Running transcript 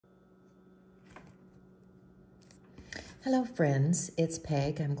Hello friends, it's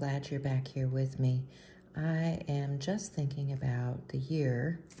Peg. I'm glad you're back here with me. I am just thinking about the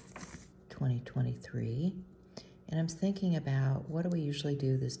year 2023, and I'm thinking about what do we usually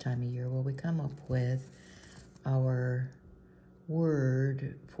do this time of year? Well, we come up with our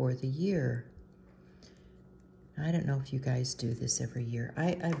word for the year. I don't know if you guys do this every year.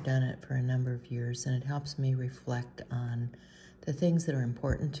 I've done it for a number of years, and it helps me reflect on the things that are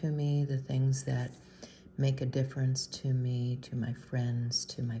important to me, the things that make a difference to me, to my friends,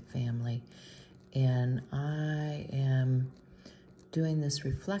 to my family. And I am doing this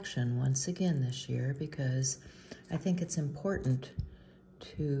reflection once again this year because I think it's important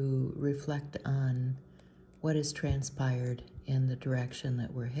to reflect on what has transpired in the direction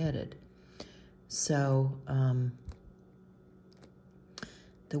that we're headed. So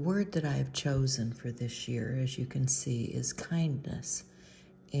the word that I have chosen for this year, as you can see, is kindness.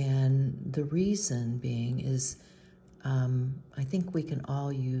 And the reason being is I think we can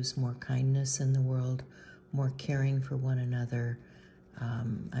all use more kindness in the world, more caring for one another.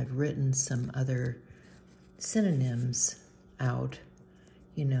 I've written some other synonyms out,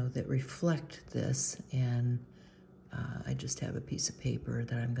 that reflect this. And I just have a piece of paper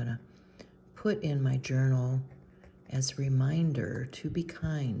that I'm going to put in my journal as a reminder to be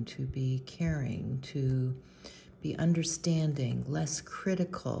kind, to be caring, to be understanding, less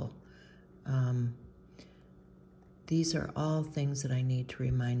critical. These are all things that I need to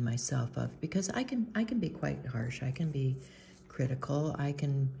remind myself of because I can be quite harsh. I can be critical. I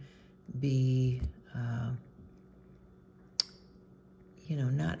can be,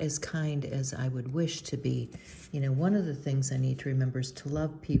 not as kind as I would wish to be. One of the things I need to remember is to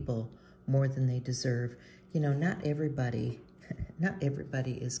love people more than they deserve. Not everybody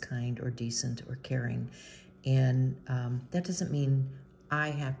is kind or decent or caring. And that doesn't mean I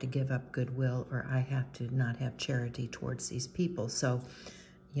have to give up goodwill or I have to not have charity towards these people. So,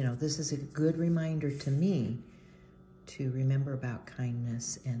 this is a good reminder to me to remember about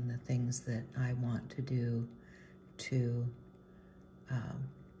kindness and the things that I want to do to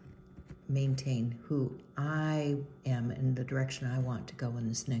maintain who I am and the direction I want to go in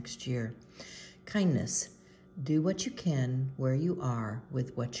this next year. Kindness. Do what you can where you are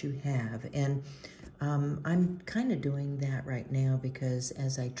with what you have. And I'm kind of doing that right now because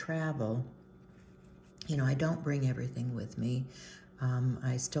as I travel, I don't bring everything with me.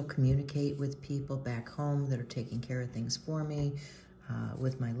 I still communicate with people back home that are taking care of things for me,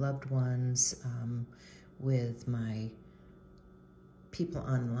 with my loved ones, with my people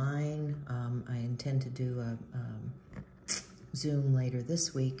online. I intend to do a Zoom later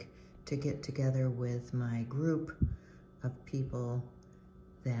this week to get together with my group of people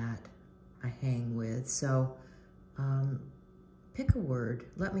that I hang with. So pick a word.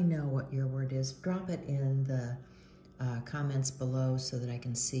 Let me know what your word is. Drop it in the comments below so that I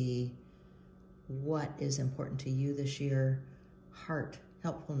can see what is important to you this year. Heart,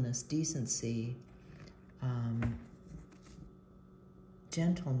 helpfulness, decency,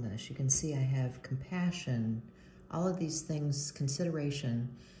 gentleness. You can see I have compassion. All of these things,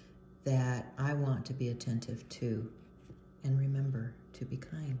 consideration that I want to be attentive to. And remember to be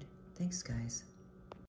kind. Thanks, guys.